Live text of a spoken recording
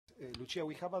Lucia,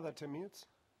 we have other 10 minutes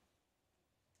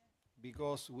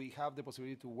because we have the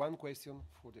possibility to one question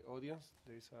for the audience.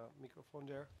 There is a microphone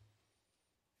there.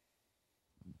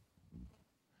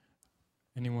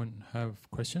 Anyone have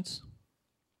questions?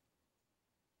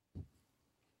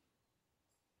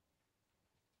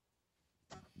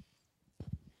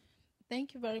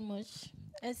 Thank you very much.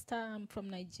 Esther, I'm from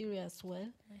Nigeria as well,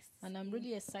 and I'm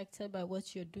really excited by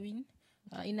what you're doing.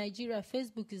 In Nigeria,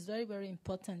 Facebook is very, very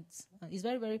important. It's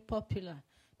very, very popular.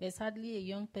 There's hardly a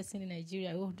young person in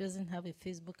Nigeria who doesn't have a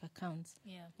Facebook account.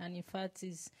 Yeah. And in fact,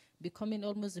 it's becoming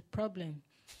almost a problem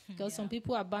because some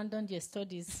people abandon their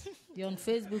studies. They're on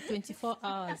Facebook 24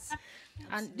 hours.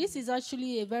 And this is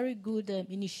actually a very good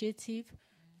initiative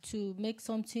to make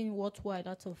something worthwhile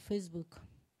out of Facebook.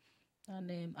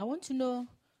 And I want to know,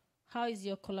 how is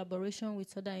your collaboration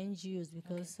with other NGOs?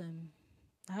 Because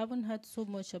I haven't heard so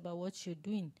much about what you're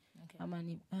doing. Okay.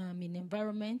 I'm in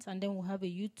environment, and then we'll have a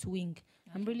youth wing.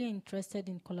 Okay. I'm really interested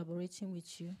in collaborating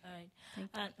with you. All right.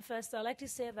 And first, I'd like to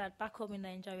say that back home in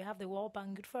Nigeria, we have the World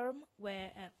Bank Youth Forum,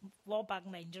 where World Bank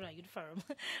Nigeria Youth Forum,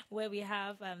 where we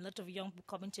have a lot of young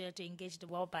people coming to engage the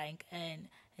World Bank, and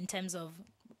in terms of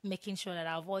making sure that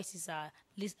our voices are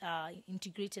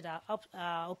integrated,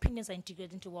 our opinions are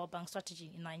integrated into World Bank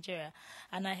strategy in Nigeria.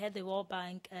 And I had the World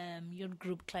Bank Youth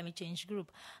Group, Climate Change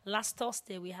Group. Last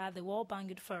Thursday, we had the World Bank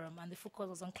Youth Forum, and the focus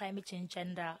was on climate change,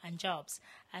 gender, and jobs.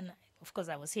 And of course,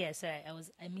 I was here, so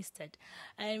I missed it.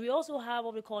 And we also have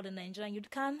what we call the Nigerian Youth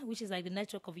Can, which is like the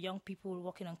network of young people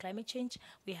working on climate change.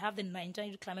 We have the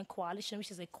Nigerian Youth Climate Coalition,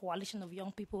 which is a coalition of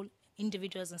young people,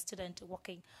 individuals and students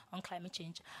working on climate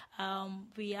change.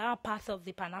 We are part of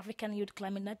the Pan-African Youth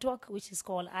Climate Network, which is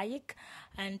called AYIC,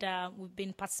 and we've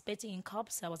been participating in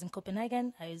COPs. I was in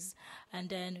Copenhagen, and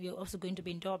then we're also going to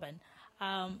be in Durban.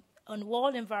 On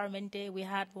World Environment Day, we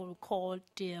had what we called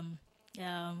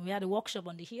we had a workshop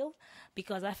on the Hill,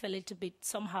 because I felt a little bit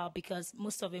somehow, because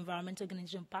most of the environmental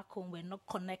organizations back home were not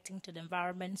connecting to the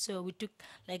environment. So we took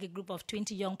like a group of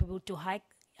 20 young people to hike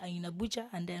in Abuja,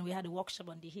 and then we had a workshop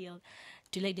on the Hill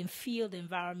to let them feel the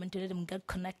environment, to let them get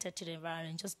connected to the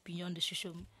environment, just beyond the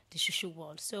social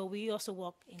world. So we also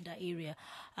work in that area.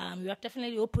 We are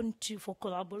definitely open for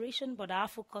collaboration, but our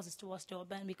focus is towards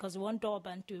Durban, because we want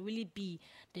Durban to really be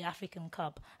the African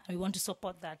Cup, and we want to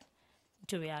support that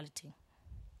to reality.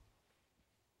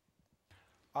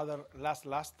 Other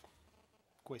last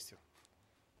question.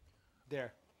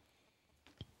 There.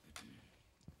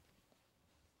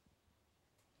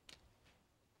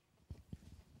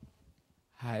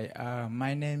 Hi,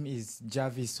 my name is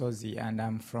Javi Sozi, and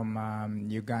I'm from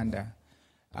Uganda.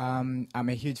 I'm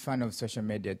a huge fan of social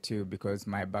media too, because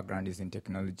my background is in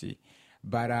technology.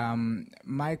 But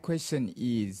my question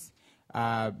is,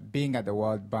 being at the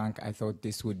World Bank, I thought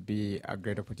this would be a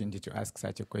great opportunity to ask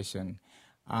such a question.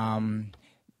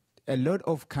 A lot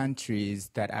of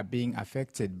countries that are being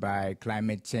affected by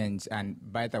climate change, and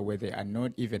by the way, they are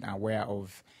not even aware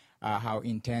of how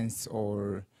intense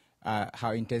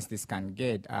this can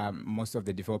get. Most of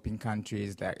the developing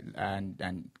countries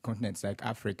and continents like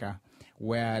Africa,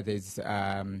 where there's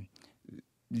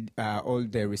all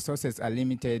the resources are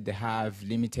limited, they have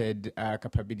limited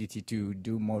capability to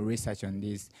do more research on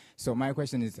this. So my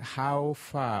question is, how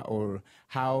far or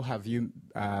how have you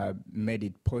made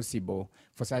it possible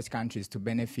for such countries to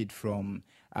benefit from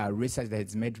research that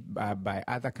is made by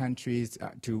other countries,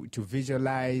 to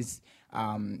visualize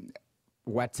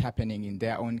what's happening in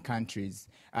their own countries?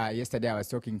 Yesterday I was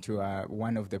talking to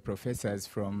one of the professors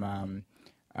from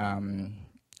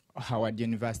Howard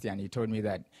University, and he told me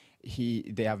that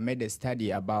they have made a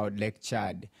study about Lake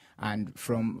Chad, and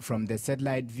from the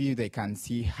satellite view they can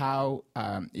see how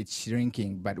it's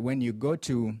shrinking. But when you go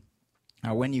to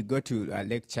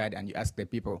Lake Chad and you ask the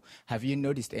people, have you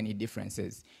noticed any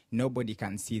differences? Nobody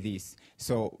can see this.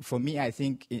 So for me, I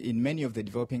think in many of the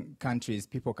developing countries,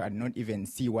 people cannot even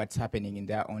see what's happening in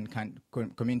their own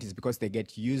communities, because they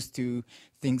get used to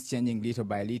things changing little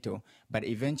by little. But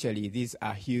eventually, these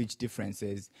are huge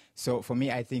differences. So for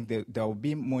me, I think that there will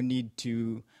be more need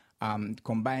to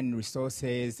combine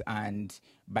resources, and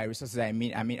by resources I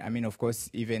mean of course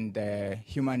even the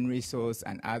human resource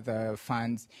and other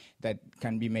funds that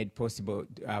can be made possible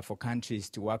for countries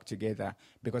to work together,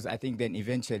 because I think then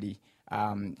eventually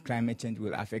climate change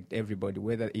will affect everybody,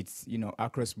 whether it's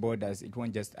across borders. It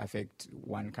won't just affect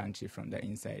one country from the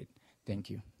inside. Thank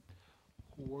you.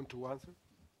 Who want to answer?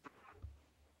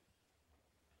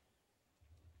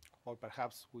 Or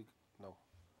perhaps no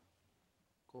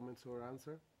comments or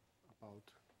answer about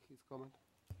his comment?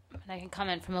 And I can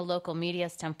comment from a local media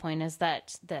standpoint is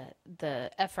that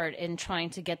the effort in trying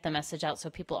to get the message out so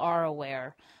people are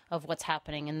aware of what's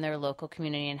happening in their local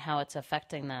community and how it's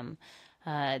affecting them.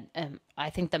 I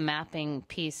think the mapping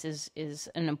piece is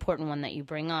an important one that you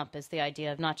bring up, is the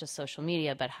idea of not just social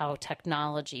media, but how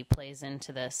technology plays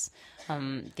into this.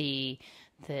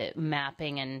 The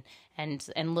mapping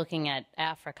and looking at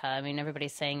Africa. I mean,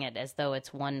 everybody's saying it as though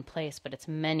it's one place, but it's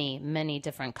many, many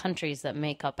different countries that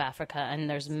make up Africa, and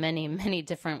there's many, many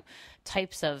different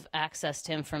types of access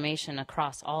to information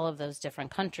across all of those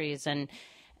different countries.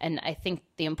 And I think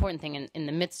the important thing in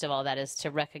the midst of all that is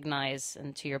to recognize,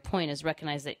 and to your point, is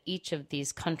recognize that each of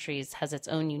these countries has its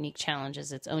own unique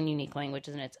challenges, its own unique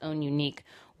languages, and its own unique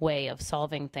way of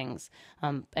solving things,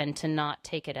 and to not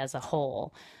take it as a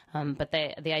whole. But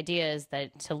the idea is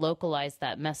that to localize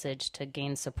that message, to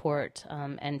gain support,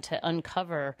 and to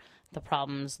uncover the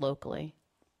problems locally.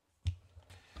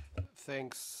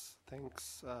 Thanks,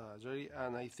 Jerry.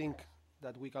 And I think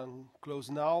that we can close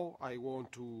now. I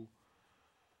want to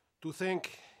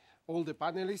thank all the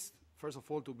panelists, first of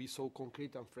all, to be so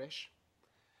concrete and fresh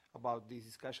about this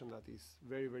discussion that is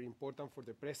very, very important for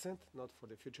the present, not for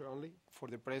the future only, for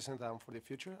the present and for the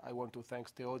future. I want to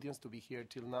thank the audience to be here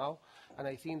till now. And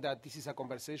I think that this is a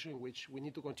conversation in which we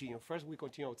need to continue. First, we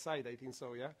continue outside, I think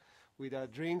so, yeah, with a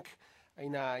drink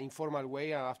in an informal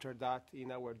way, and after that,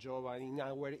 in our job and in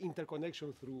our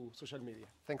interconnection through social media.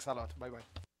 Thanks a lot.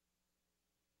 Bye-bye.